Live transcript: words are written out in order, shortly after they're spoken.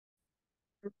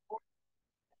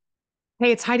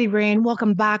Hey, it's Heidi Rain.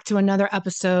 Welcome back to another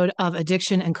episode of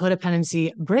Addiction and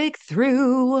Codependency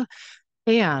Breakthrough.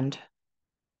 And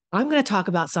I'm going to talk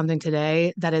about something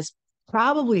today that is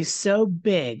probably so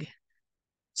big,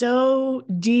 so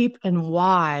deep and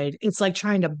wide. It's like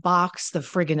trying to box the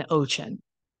friggin' ocean.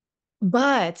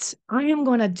 But I am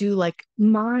going to do like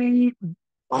my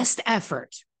best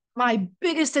effort, my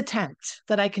biggest attempt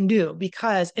that I can do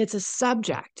because it's a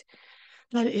subject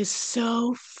that is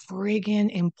so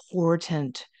friggin'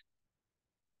 important.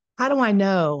 How do I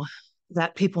know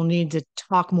that people need to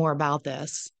talk more about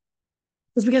this?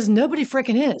 It's because nobody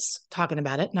freaking is talking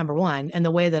about it, number one, and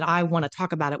the way that I want to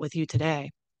talk about it with you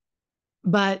today.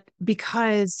 But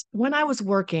because when I was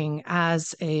working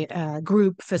as a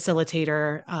group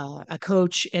facilitator, a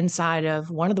coach inside of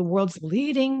one of the world's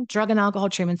leading drug and alcohol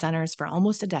treatment centers for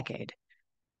almost a decade,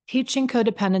 teaching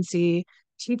codependency,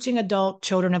 teaching adult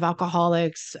children of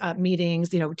alcoholics meetings,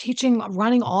 teaching,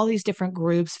 running all these different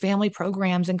groups, family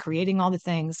programs, and creating all the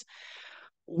things.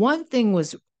 One thing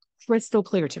was crystal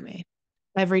clear to me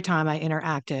every time I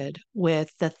interacted with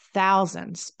the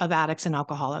thousands of addicts and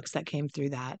alcoholics that came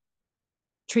through that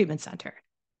treatment center.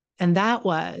 And that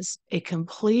was a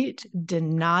complete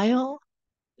denial,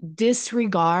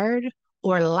 disregard,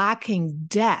 or lacking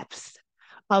depth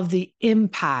of the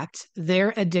impact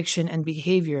their addiction and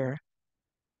behavior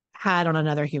had on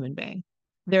another human being.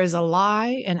 There's a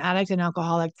lie an addict and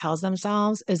alcoholic tells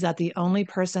themselves is that the only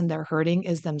person they're hurting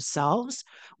is themselves,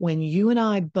 when you and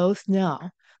I both know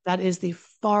that is the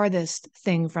farthest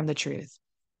thing from the truth.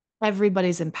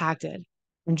 Everybody's impacted.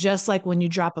 And just like when you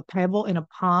drop a pebble in a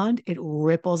pond, it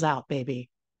ripples out, baby.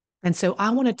 And so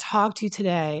I want to talk to you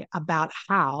today about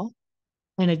how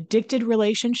an addicted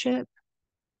relationship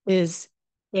is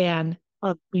an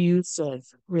abusive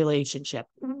relationship.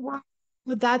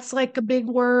 But that's like a big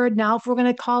word. Now, if we're going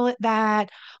to call it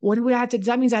that, what do we have to?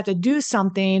 That means I have to do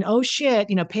something. Oh shit!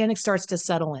 Panic starts to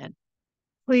settle in.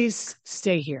 Please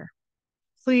stay here.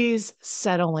 Please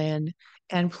settle in,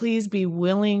 and please be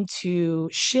willing to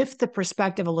shift the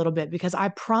perspective a little bit because I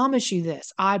promise you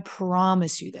this. I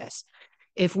promise you this.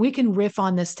 If we can riff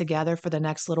on this together for the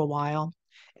next little while,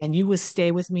 and you would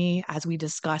stay with me as we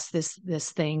discuss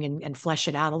this thing and flesh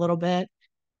it out a little bit,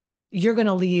 you're going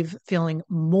to leave feeling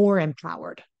more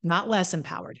empowered, not less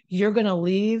empowered. You're going to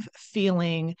leave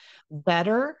feeling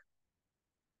better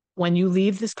when you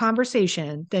leave this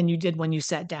conversation than you did when you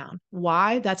sat down.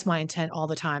 Why? That's my intent all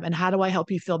the time. And how do I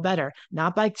help you feel better?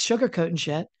 Not by sugarcoating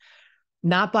shit,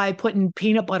 not by putting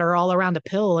peanut butter all around the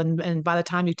pill. And by the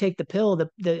time you take the pill,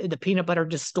 the peanut butter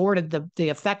distorted the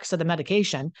effects of the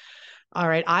medication. All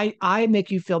right. I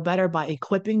make you feel better by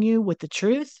equipping you with the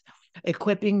truth,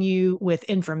 equipping you with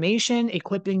information,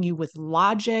 equipping you with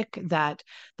logic that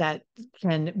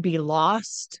can be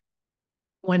lost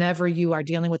whenever you are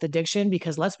dealing with addiction.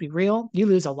 Because let's be real, you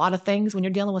lose a lot of things when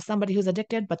you're dealing with somebody who's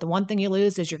addicted, but the one thing you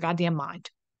lose is your goddamn mind.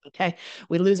 Okay.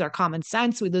 We lose our common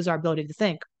sense, we lose our ability to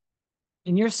think.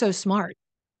 And you're so smart.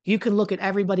 You can look at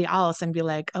everybody else and be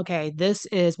like, okay, this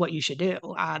is what you should do.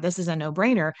 This is a no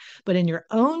brainer. But in your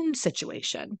own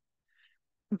situation,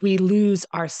 we lose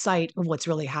our sight of what's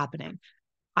really happening.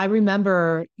 I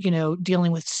remember,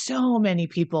 dealing with so many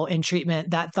people in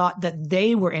treatment that thought that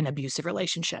they were in abusive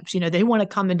relationships. They want to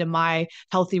come into my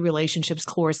healthy relationships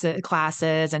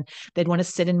classes, and they'd want to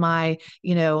sit in my,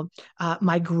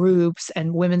 my groups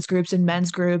and women's groups and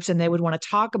men's groups, and they would want to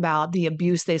talk about the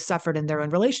abuse they suffered in their own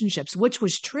relationships, which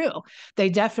was true. They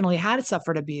definitely had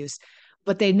suffered abuse,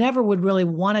 but they never would really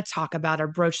want to talk about or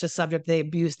broach the subject of the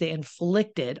abuse they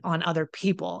inflicted on other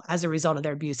people as a result of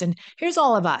their abuse. And here's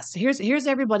all of us. Here's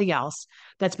everybody else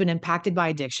that's been impacted by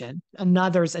addiction,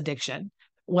 another's addiction.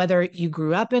 Whether you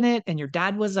grew up in it and your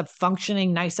dad was a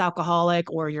functioning nice alcoholic,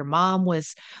 or your mom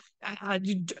was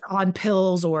on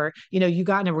pills, or you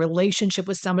got in a relationship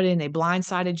with somebody and they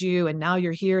blindsided you, and now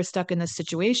you're here stuck in this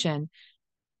situation.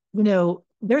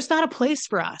 There's not a place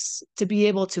for us to be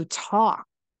able to talk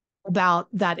about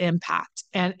that impact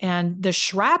and the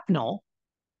shrapnel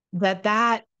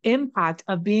that impact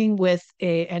of being with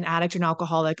an addict or an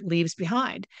alcoholic leaves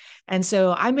behind. And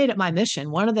so I made it my mission.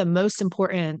 One of the most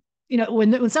important,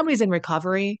 when somebody's in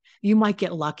recovery, you might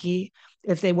get lucky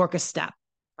if they work a step,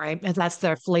 right? And that's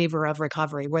their flavor of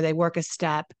recovery, where they work a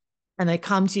step and they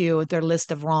come to you with their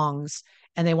list of wrongs,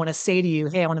 and they want to say to you,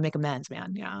 hey, I want to make amends,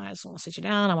 man. I just want to sit you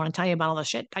down. I want to tell you about all the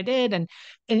shit I did. And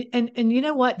you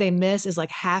know what they miss is like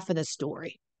half of the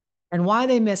story. And why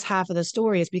they miss half of the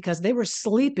story is because they were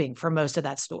sleeping for most of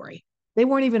that story. They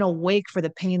weren't even awake for the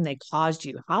pain they caused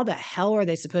you. How the hell are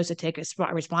they supposed to take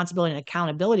responsibility and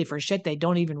accountability for shit they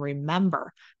don't even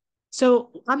remember?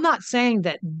 So I'm not saying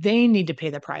that they need to pay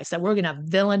the price, that we're going to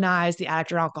villainize the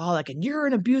addict or alcoholic and you're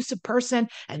an abusive person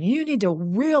and you need to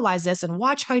realize this and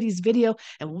watch Heidi's video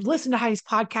and listen to Heidi's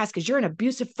podcast because you're an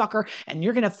abusive fucker and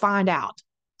you're going to find out.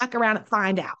 Fuck around and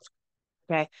find out.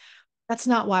 Okay. That's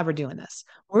not why we're doing this.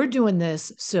 We're doing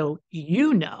this so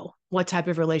you know what type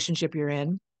of relationship you're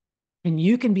in and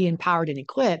you can be empowered and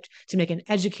equipped to make an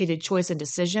educated choice and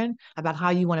decision about how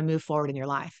you want to move forward in your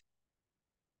life.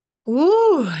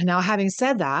 Ooh, now having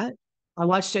said that, I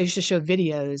used to show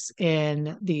videos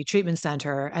in the treatment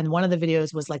center, and one of the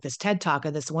videos was like this TED talk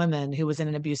of this woman who was in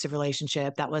an abusive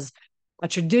relationship that was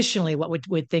traditionally what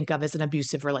we'd think of as an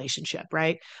abusive relationship,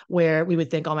 right? Where we would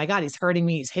think, oh my God, he's hurting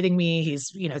me, he's hitting me,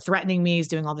 he's, threatening me, he's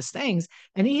doing all these things.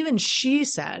 And even she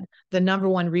said the number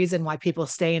one reason why people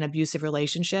stay in abusive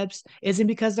relationships isn't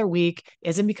because they're weak,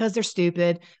 isn't because they're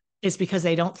stupid, it's because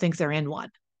they don't think they're in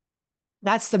one.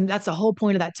 That's the whole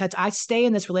point of that TED. I stay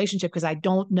in this relationship because I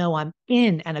don't know I'm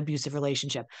in an abusive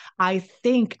relationship. I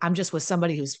think I'm just with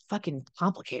somebody who's fucking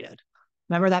complicated.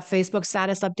 Remember that Facebook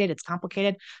status update? It's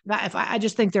complicated. If I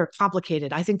just think they're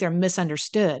complicated, I think they're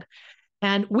misunderstood.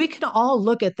 And we can all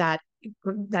look at that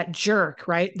jerk,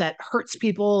 right? That hurts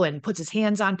people and puts his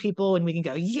hands on people, and we can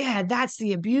go, yeah, that's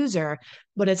the abuser.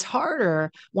 But it's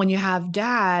harder when you have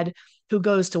dad who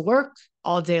goes to work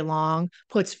all day long,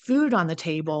 puts food on the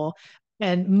table,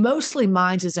 and mostly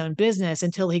minds his own business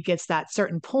until he gets that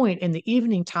certain point in the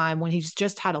evening time when he's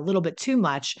just had a little bit too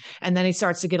much. And then he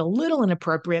starts to get a little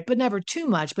inappropriate, but never too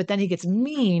much. But then he gets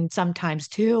mean sometimes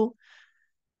too.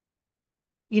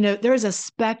 There's a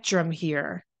spectrum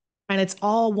here, and it's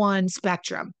all one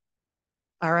spectrum.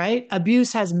 All right.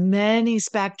 Abuse has many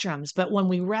spectrums, but when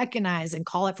we recognize and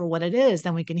call it for what it is,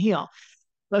 then we can heal.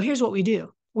 But here's what we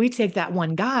do. We take that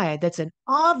one guy that's an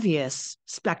obvious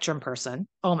spectrum person.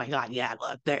 Oh my God. Yeah.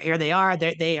 Look, here they are.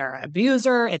 They are an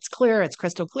abuser. It's clear. It's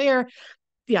crystal clear.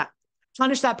 Yeah.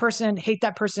 Punish that person, hate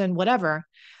that person, whatever.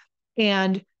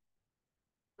 And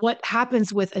what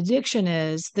happens with addiction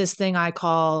is this thing I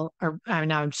call, or I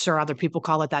mean, I'm sure other people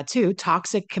call it that too,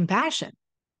 toxic compassion,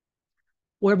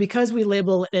 where because we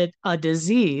label it a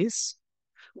disease,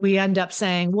 we end up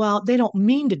saying, well, they don't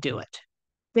mean to do it.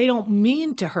 They don't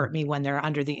mean to hurt me when they're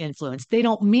under the influence. They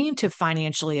don't mean to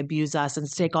financially abuse us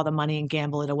and take all the money and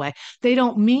gamble it away. They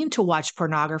don't mean to watch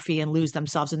pornography and lose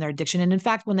themselves in their addiction. And in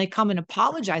fact, when they come and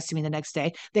apologize to me the next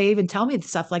day, they even tell me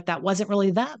stuff like that wasn't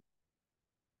really them.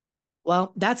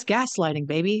 Well, that's gaslighting,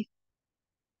 baby.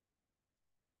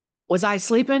 Was I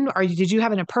sleeping? Or did you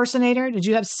have an impersonator? Did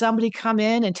you have somebody come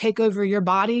in and take over your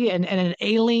body and an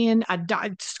alien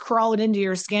crawling into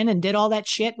your skin and did all that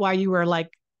shit while you were like,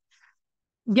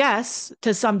 yes,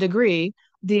 to some degree,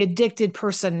 the addicted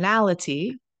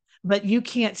personality, but you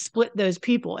can't split those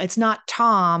people. It's not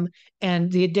Tom and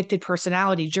the addicted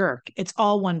personality jerk. It's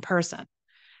all one person.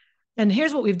 And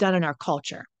here's what we've done in our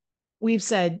culture. We've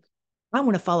said, I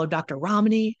want to follow Dr.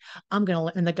 Romney. And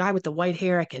the guy with the white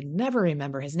hair, I can never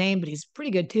remember his name, but he's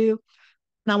pretty good too.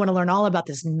 And I want to learn all about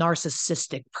this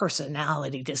narcissistic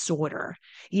personality disorder.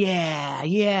 Yeah,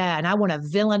 yeah. And I want to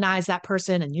villainize that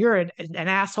person. And you're an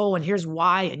asshole. And here's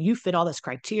why. And you fit all this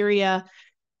criteria.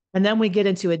 And then we get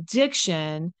into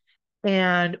addiction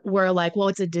and we're like, well,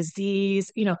 it's a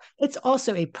disease. It's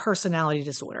also a personality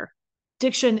disorder.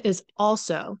 Addiction is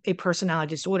also a personality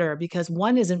disorder because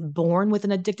one isn't born with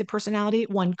an addicted personality,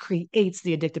 one creates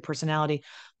the addicted personality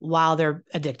while they're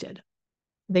addicted.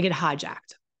 They get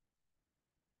hijacked.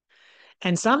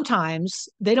 And sometimes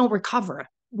they don't recover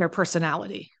their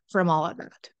personality from all of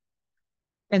that.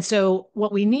 And so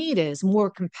what we need is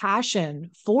more compassion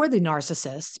for the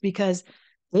narcissists because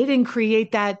they didn't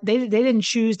create that. They didn't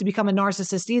choose to become a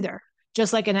narcissist either.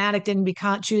 Just like an addict didn't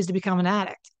choose to become an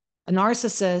addict. A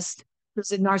narcissist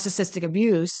who's in narcissistic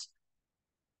abuse,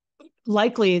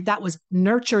 likely that was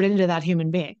nurtured into that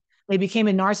human being. They became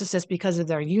a narcissist because of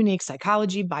their unique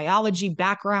psychology, biology,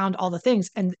 background, all the things.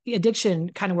 And addiction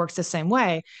kind of works the same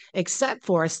way, except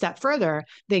for a step further,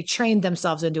 they trained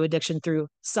themselves into addiction through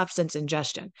substance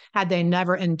ingestion. Had they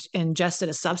never ingested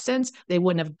a substance, they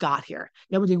wouldn't have got here.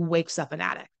 Nobody wakes up an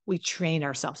addict. We train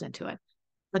ourselves into it.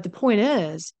 But the point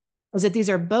is that these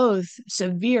are both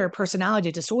severe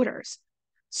personality disorders.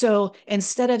 So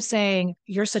instead of saying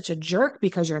you're such a jerk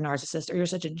because you're a narcissist or you're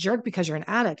such a jerk because you're an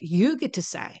addict, you get to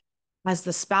say, as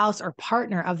the spouse or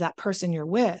partner of that person you're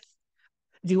with,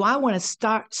 do I want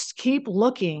to keep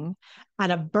looking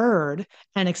at a bird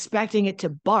and expecting it to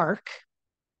bark?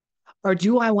 Or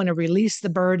do I want to release the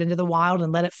bird into the wild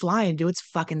and let it fly and do its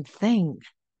fucking thing?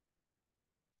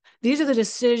 These are the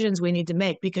decisions we need to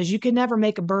make because you can never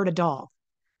make a bird a dog.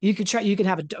 You can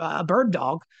have a bird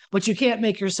dog, but you can't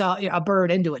make yourself a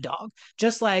bird into a dog.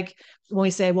 Just like when we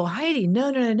say, well, Heidi,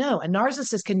 no, no, no, no. A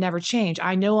narcissist can never change.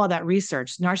 I know all that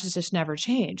research. Narcissists never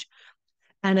change.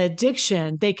 And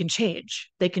addiction, they can change.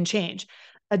 They can change.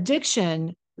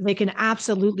 Addiction, they can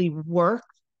absolutely work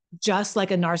just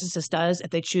like a narcissist does if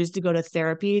they choose to go to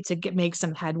therapy to make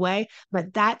some headway.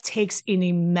 But that takes an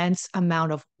immense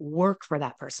amount of work for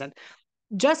that person.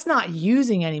 Just not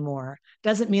using anymore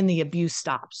doesn't mean the abuse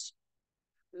stops.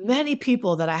 Many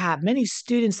people that I have, many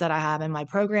students that I have in my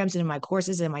programs and in my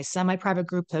courses and in my semi-private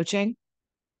group coaching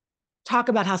talk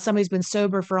about how somebody's been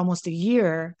sober for almost a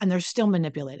year and they're still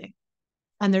manipulating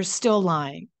and they're still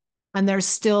lying and they're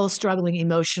still struggling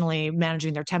emotionally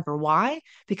managing their temper. Why?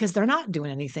 Because they're not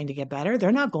doing anything to get better.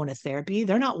 They're not going to therapy.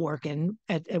 They're not working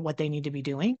at what they need to be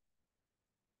doing.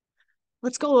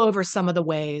 Let's go over some of the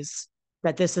ways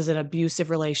that this is an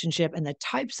abusive relationship and the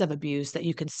types of abuse that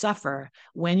you can suffer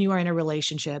when you are in a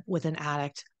relationship with an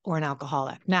addict or an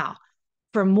alcoholic. Now,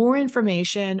 for more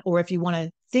information, or if you want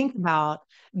to think about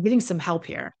getting some help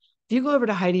here, if you go over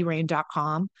to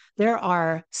HeidiRain.com, there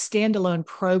are standalone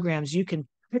programs. You can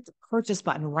hit the purchase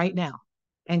button right now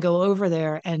and go over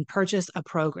there and purchase a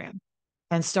program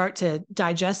and start to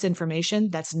digest information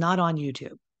that's not on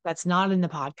YouTube, that's not in the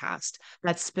podcast,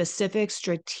 that's specific,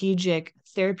 strategic,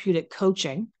 therapeutic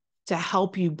coaching to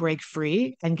help you break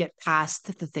free and get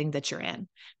past the thing that you're in.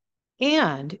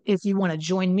 And if you want to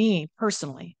join me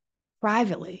personally,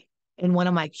 privately, in one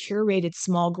of my curated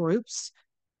small groups,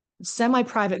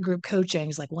 semi-private group coaching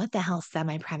is like, what the hell is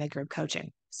semi-private group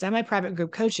coaching? Semi-private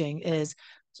group coaching is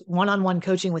one-on-one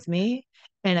coaching with me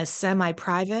and a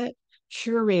semi-private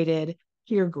curated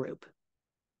peer group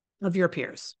of your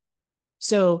peers.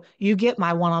 So you get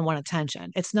my one-on-one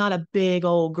attention. It's not a big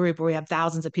old group where we have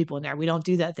thousands of people in there. We don't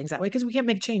do things that way because we can't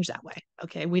make change that way.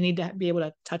 Okay. We need to be able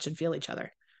to touch and feel each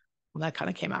other. Well, that kind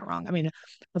of came out wrong. I mean,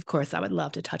 of course, I would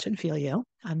love to touch and feel you.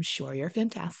 I'm sure you're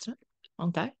fantastic.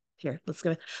 Okay. Here, let's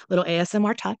go. Little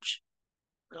ASMR touch.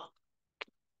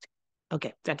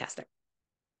 Okay, fantastic.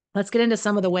 Let's get into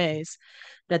some of the ways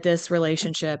that this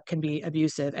relationship can be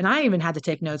abusive. And I even had to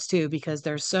take notes too, because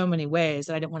there's so many ways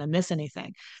that I didn't want to miss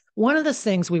anything. One of the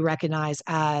things we recognize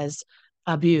as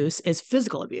abuse is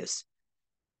physical abuse.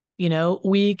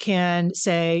 We can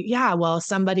say, yeah, well,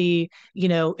 somebody,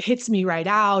 hits me right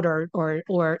out,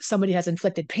 or somebody has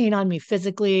inflicted pain on me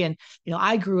physically. And,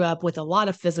 I grew up with a lot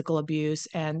of physical abuse,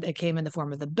 and it came in the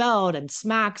form of the belt and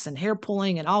smacks and hair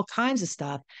pulling and all kinds of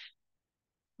stuff.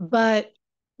 But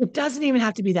it doesn't even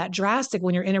have to be that drastic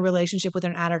when you're in a relationship with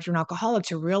an addict or an alcoholic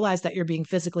to realize that you're being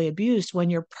physically abused when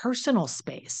your personal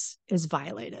space is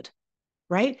violated.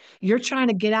 Right? You're trying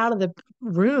to get out of the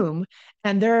room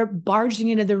and they're barging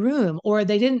into the room, or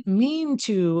they didn't mean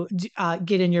to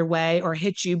get in your way or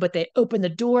hit you, but they opened the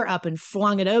door up and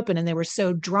flung it open and they were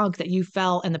so drunk that you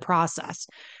fell in the process.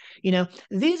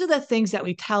 These are the things that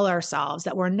we tell ourselves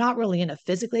that we're not really in a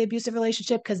physically abusive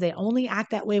relationship because they only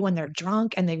act that way when they're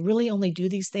drunk, and they really only do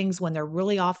these things when they're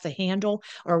really off the handle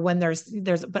or when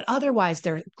but otherwise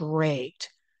they're great.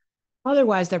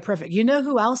 Otherwise, they're perfect. You know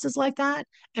who else is like that?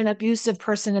 An abusive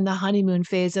person in the honeymoon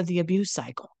phase of the abuse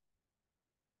cycle.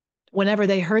 Whenever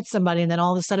they hurt somebody and then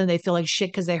all of a sudden they feel like shit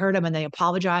because they hurt them and they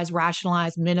apologize,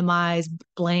 rationalize, minimize,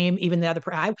 blame even the other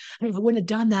person. I wouldn't have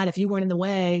done that if you weren't in the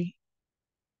way.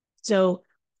 So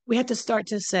we have to start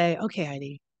to say, okay,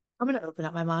 Heidi, I'm going to open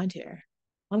up my mind here.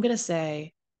 I'm going to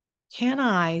say, can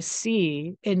I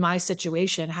see in my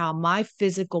situation how my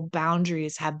physical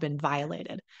boundaries have been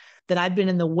violated, that I've been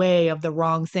in the way of the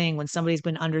wrong thing when somebody's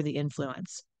been under the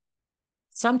influence?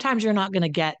 Sometimes you're not going to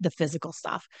get the physical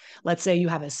stuff. Let's say you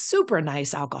have a super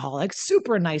nice alcoholic,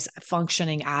 super nice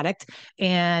functioning addict,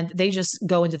 and they just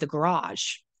go into the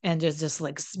garage and just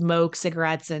like smoke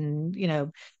cigarettes and,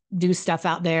 do stuff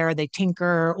out there. They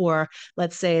tinker, or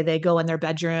let's say they go in their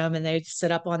bedroom and they sit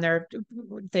up on their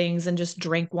things and just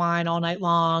drink wine all night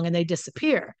long and they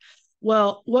disappear.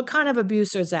 Well, what kind of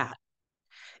abuse is that?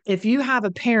 If you have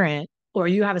a parent or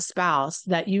you have a spouse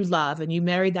that you love and you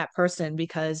married that person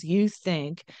because you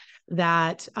think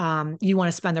that you want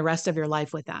to spend the rest of your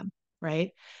life with them,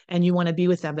 right? And you want to be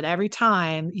with them. But every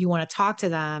time you want to talk to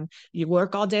them, you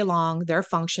work all day long, they're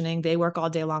functioning, they work all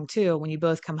day long too. When you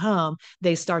both come home,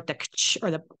 they start the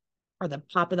or the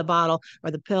pop of the bottle or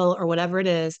the pill or whatever it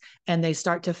is, and they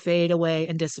start to fade away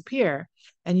and disappear.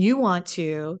 And you want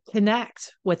to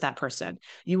connect with that person.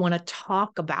 You want to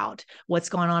talk about what's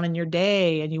going on in your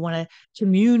day, and you want to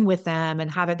commune with them and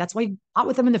have it. That's why you got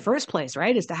with them in the first place,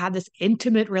 right? Is to have this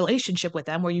intimate relationship with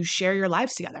them where you share your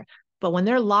lives together. But when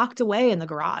they're locked away in the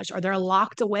garage, or they're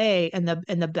locked away in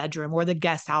the bedroom or the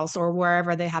guest house or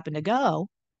wherever they happen to go,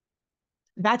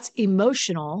 That's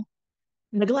emotional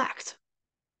neglect.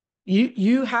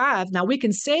 You have, now we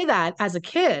can say that as a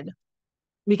kid.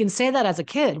 We can say that as a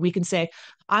kid. We can say,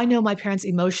 I know my parents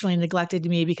emotionally neglected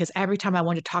me because every time I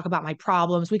wanted to talk about my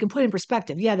problems, we can put in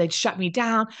perspective. Yeah, they'd shut me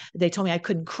down. They told me I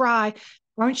couldn't cry.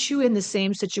 Aren't you in the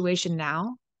same situation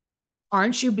now?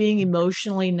 Aren't you being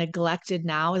emotionally neglected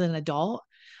now as an adult?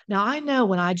 Now, I know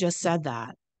when I just said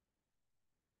that,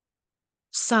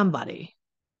 somebody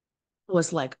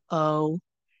was like, oh,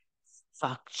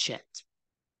 fuck shit.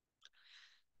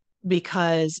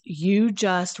 Because you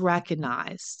just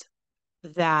recognized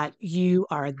that you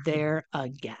are there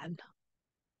again,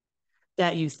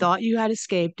 that you thought you had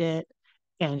escaped it,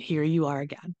 and here you are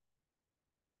again.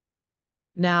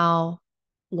 Now,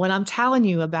 when I'm telling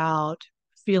you about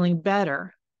feeling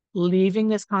better, leaving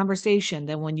this conversation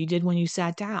than when you did when you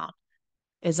sat down,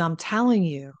 is I'm telling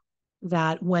you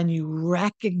that when you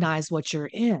recognize what you're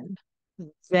in,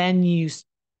 then you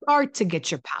start to get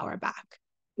your power back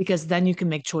because then you can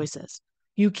make choices.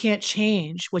 You can't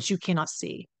change what you cannot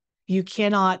see. You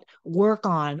cannot work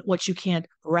on what you can't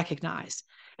recognize.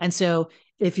 And so,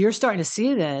 if you're starting to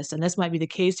see this, and this might be the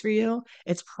case for you,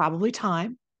 it's probably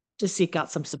time to seek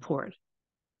out some support.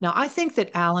 Now, I think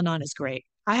that Al Anon is great.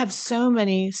 I have so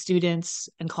many students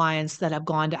and clients that have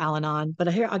gone to Al Anon,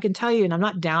 but here I can tell you, and I'm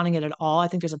not downing it at all. I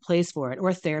think there's a place for it,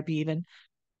 or therapy even.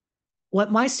 What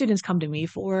my students come to me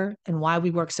for and why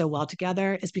we work so well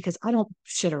together is because I don't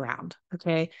shit around.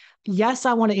 Okay. Yes,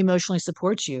 I want to emotionally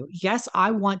support you. Yes,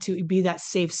 I want to be that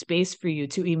safe space for you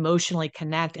to emotionally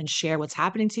connect and share what's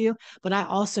happening to you. But I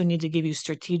also need to give you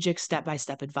strategic step by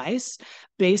step advice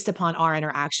based upon our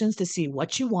interactions to see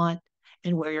what you want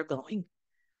and where you're going.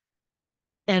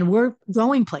 And we're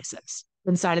going places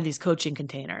inside of these coaching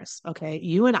containers. Okay.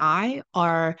 You and I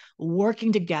are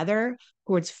working together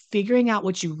towards figuring out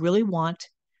what you really want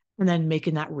and then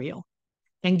making that real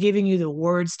and giving you the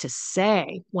words to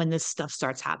say when this stuff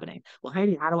starts happening. Well,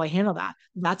 Heidi, how do I handle that?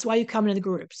 That's why you come into the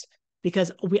groups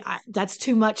because that's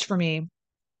too much for me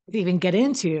to even get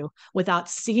into without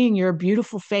seeing your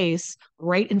beautiful face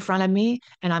right in front of me.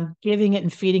 And I'm giving it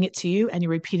and feeding it to you and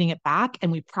you're repeating it back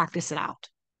and we practice it out.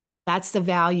 That's the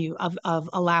value of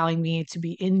allowing me to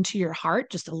be into your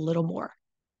heart just a little more.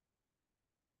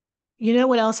 You know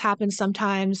what else happens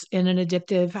sometimes in an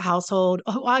addictive household?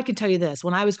 Oh, well, I can tell you this.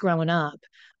 When I was growing up,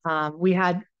 we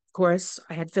had, of course,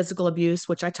 I had physical abuse,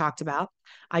 which I talked about.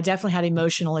 I definitely had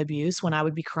emotional abuse. When I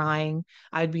would be crying,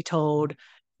 I would be told,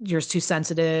 you're too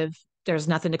sensitive. There's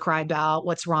nothing to cry about.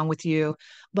 What's wrong with you?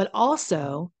 But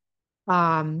also,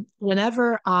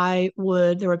 whenever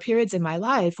there were periods in my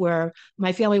life where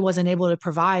my family wasn't able to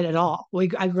provide at all.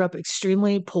 I grew up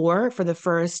extremely poor for the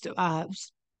first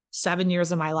 7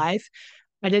 years of my life.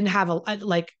 I didn't have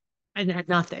like, I had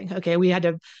nothing. Okay. We had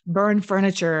to burn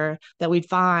furniture that we'd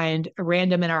find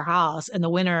random in our house in the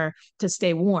winter to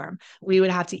stay warm. We would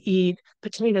have to eat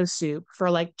potato soup for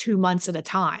like 2 months at a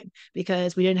time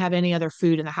because we didn't have any other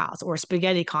food in the house or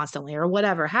spaghetti constantly or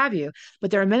whatever have you. But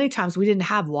there are many times we didn't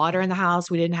have water in the house.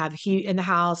 We didn't have heat in the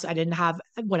house. I didn't have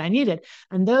what I needed.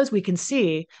 And those we can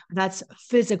see that's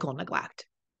physical neglect.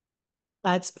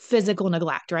 That's physical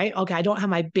neglect, right? Okay, I don't have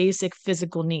my basic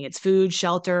physical needs, food,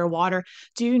 shelter, water.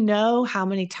 Do you know how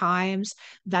many times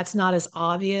that's not as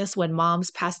obvious when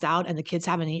mom's passed out and the kids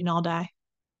haven't eaten all day?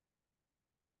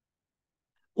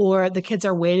 Or the kids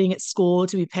are waiting at school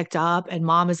to be picked up and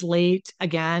mom is late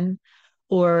again,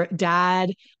 or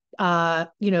dad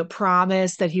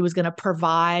promised that he was going to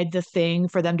provide the thing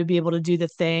for them to be able to do the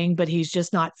thing, but he's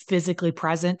just not physically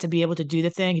present to be able to do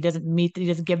the thing. He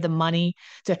doesn't give them money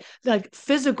to, like,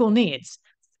 physical needs,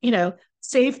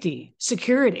 safety,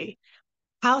 security.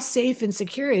 How safe and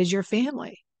secure is your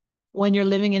family when you're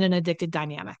living in an addicted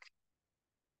dynamic?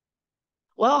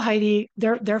 Well, Heidi,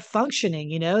 they're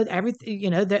functioning,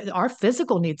 everything, our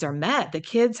physical needs are met. The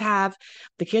kids have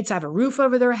a roof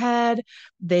over their head.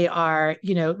 They are,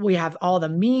 we have all the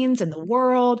means in the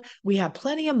world. We have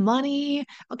plenty of money.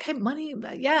 Okay, money,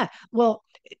 yeah. Well,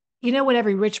 you know what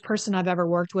every rich person I've ever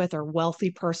worked with or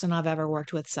wealthy person I've ever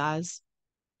worked with says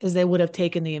is they would have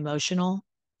taken the emotional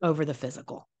over the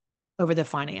physical, over the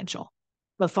financial.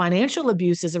 But financial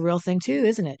abuse is a real thing too,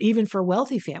 isn't it? Even for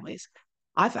wealthy families.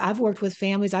 I've worked with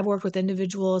families, I've worked with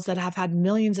individuals that have had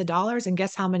millions of dollars, and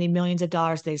guess how many millions of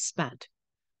dollars they've spent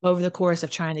over the course of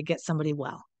trying to get somebody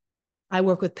well. I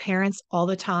work with parents all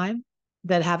the time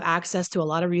that have access to a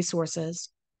lot of resources,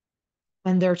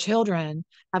 and their children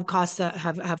have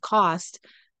cost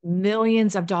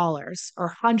millions of dollars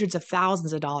or hundreds of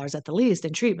thousands of dollars at the least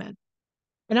in treatment.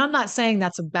 And I'm not saying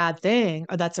that's a bad thing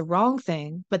or that's a wrong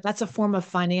thing, but that's a form of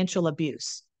financial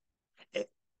abuse.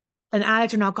 an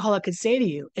addict or an alcoholic could say to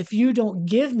you, if you don't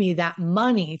give me that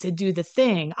money to do the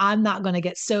thing, I'm not going to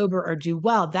get sober or do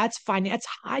well. That's fine. That's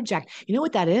hijacked. You know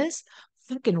what that is?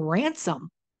 Fucking ransom.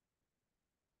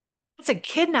 That's a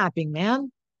kidnapping,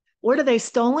 man. What are they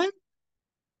stolen?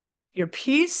 Your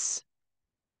peace,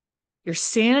 your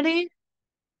sanity.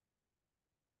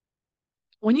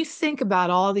 When you think about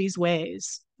all these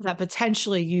ways that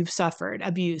potentially you've suffered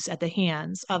abuse at the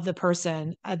hands of the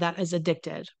person that is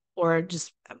addicted or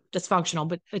just dysfunctional,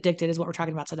 but addicted is what we're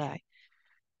talking about today.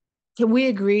 Can we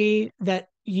agree that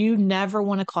you never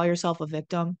want to call yourself a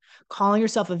victim? Calling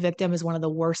yourself a victim is one of the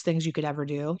worst things you could ever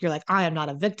do. You're like, I am not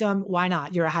a victim. Why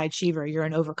not? You're a high achiever. You're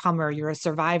an overcomer. You're a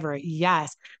survivor.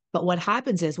 Yes. But what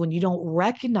happens is when you don't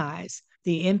recognize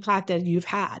the impact that you've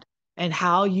had and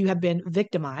how you have been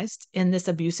victimized in this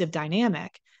abusive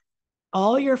dynamic,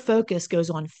 all your focus goes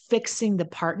on fixing the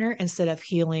partner instead of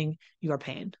healing your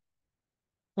pain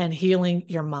and healing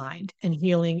your mind and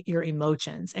healing your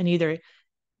emotions. And either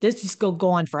this just go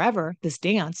on forever, this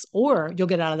dance, or you'll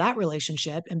get out of that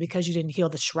relationship. And because you didn't heal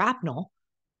the shrapnel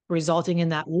resulting in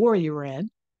that war you were in,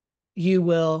 you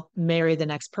will marry the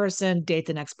next person, date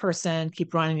the next person,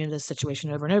 keep running into this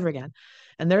situation over and over again.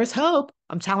 And there's hope.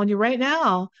 I'm telling you right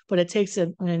now, but it takes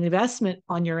an investment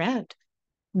on your end,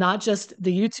 not just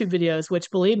the YouTube videos,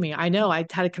 which believe me, I know I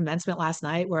had a commencement last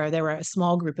night where there were a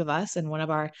small group of us and one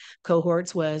of our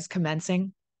cohorts was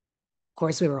commencing. Of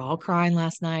course, we were all crying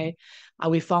last night.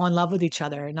 We fall in love with each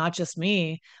other, not just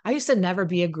me. I used to never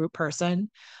be a group person,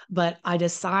 but I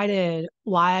decided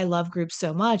why I love groups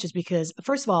so much is because,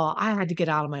 first of all, I had to get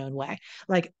out of my own way.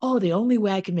 Like, oh, the only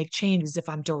way I can make change is if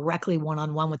I'm directly one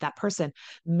on one with that person.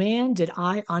 Man, did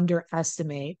I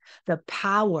underestimate the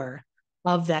power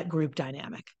of that group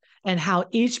dynamic and how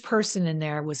each person in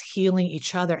there was healing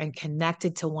each other and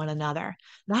connected to one another.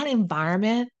 That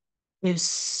environment is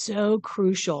so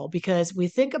crucial because we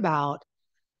think about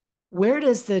where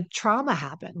does the trauma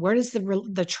happen? Where does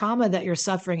the trauma that you're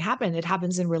suffering happen? It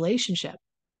happens in relationship,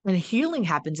 and healing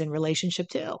happens in relationship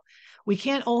too. We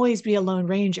can't always be a lone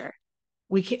ranger.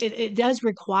 We can, it does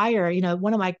require,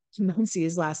 one of my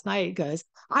mentees last night goes,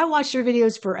 I watched your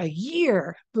videos for a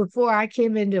year before I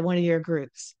came into one of your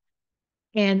groups.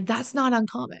 And that's not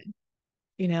uncommon.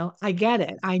 I get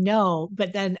it. I know.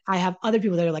 But then I have other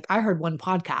people that are like, I heard one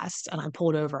podcast and I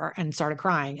pulled over and started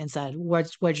crying and said,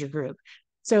 where's your group?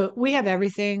 So we have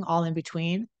everything all in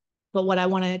between. But what I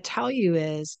want to tell you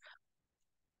is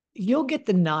you'll get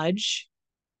the nudge,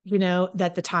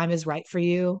 that the time is right for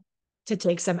you to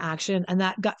take some action. And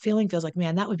that gut feeling feels like,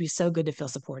 man, that would be so good to feel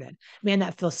supported. Man,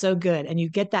 that feels so good. And you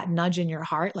get that nudge in your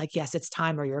heart, like, yes, it's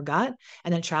time, or your gut.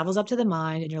 And then it travels up to the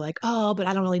mind and you're like, oh, but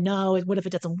I don't really know. What if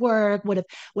it doesn't work? What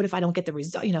if I don't get the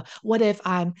result? What if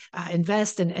I'm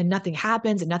invest and nothing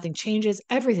happens and nothing changes?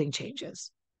 Everything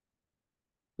changes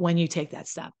when you take that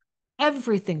step.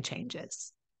 Everything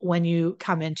changes when you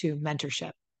come into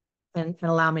mentorship and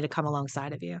allow me to come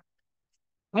alongside of you.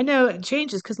 I know it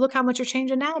changes because look how much you're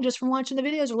changing now just from watching the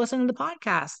videos or listening to the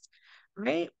podcast,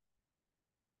 right?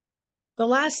 The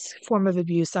last form of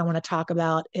abuse I want to talk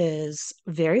about is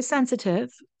very sensitive.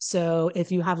 So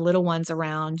if you have little ones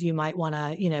around, you might want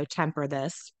to, temper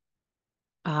this.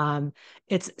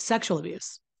 It's sexual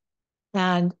abuse.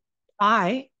 And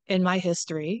I, in my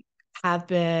history, have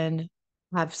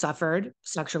suffered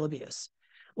sexual abuse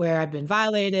where I've been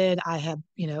violated. I have,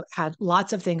 had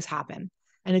lots of things happen.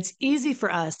 And it's easy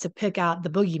for us to pick out the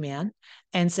boogeyman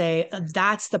and say,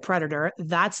 that's the predator.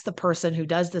 That's the person who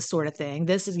does this sort of thing.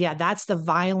 That's the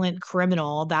violent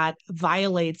criminal that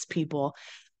violates people.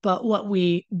 But what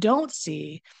we don't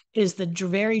see is the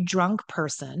very drunk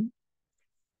person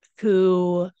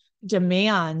who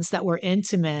demands that we're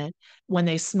intimate when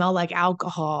they smell like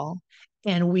alcohol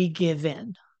and we give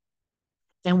in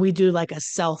and we do like a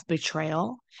self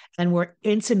betrayal and we're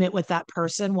intimate with that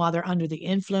person while they're under the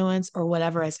influence or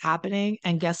whatever is happening.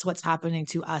 And guess what's happening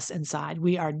to us inside?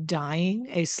 We are dying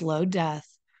a slow death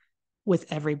with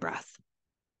every breath.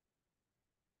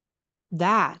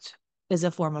 That is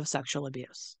a form of sexual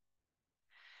abuse.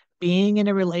 Being in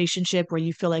a relationship where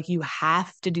you feel like you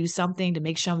have to do something to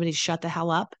make somebody shut the hell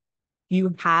up.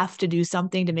 You have to do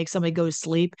something to make somebody go to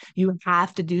sleep. You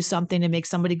have to do something to make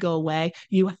somebody go away.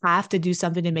 You have to do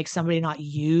something to make somebody not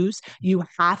use. You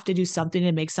have to do something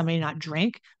to make somebody not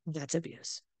drink. That's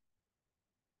abuse.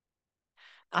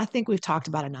 I think we've talked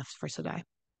about enough for today.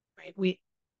 Right?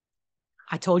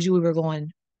 I told you we were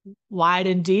going wide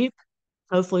and deep.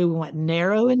 Hopefully we went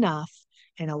narrow enough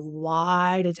and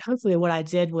hopefully what I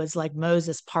did was like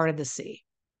Moses parted the sea.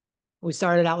 We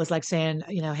started out was like saying,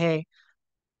 hey,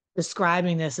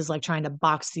 describing this is like trying to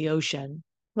box the ocean.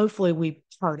 Hopefully we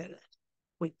parted it.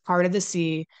 We parted the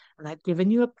sea, and I've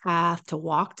given you a path to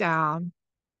walk down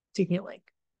to healing.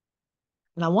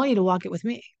 And I want you to walk it with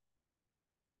me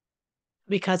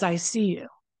because I see you.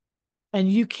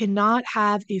 And you cannot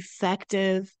have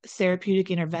effective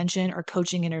therapeutic intervention or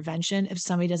coaching intervention if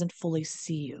somebody doesn't fully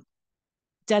see you.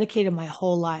 Dedicated my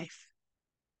whole life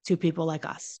to people like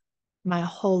us, my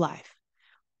whole life.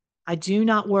 I do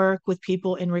not work with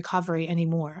people in recovery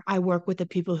anymore. I work with the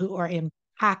people who are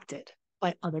impacted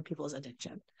by other people's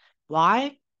addiction. Why?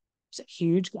 There's a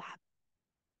huge gap.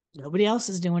 Nobody else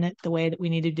is doing it the way that we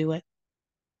need to do it.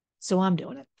 So I'm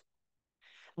doing it.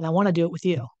 And I want to do it with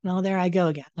you. Now, there I go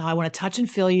again. Now I want to touch and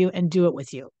feel you and do it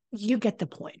with you. You get the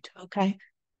point. Okay.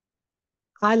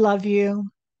 I love you.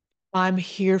 I'm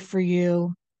here for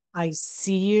you. I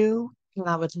see you. And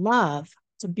I would love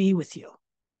to be with you.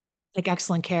 Take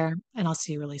excellent care. And I'll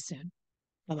see you really soon.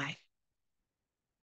 Bye bye.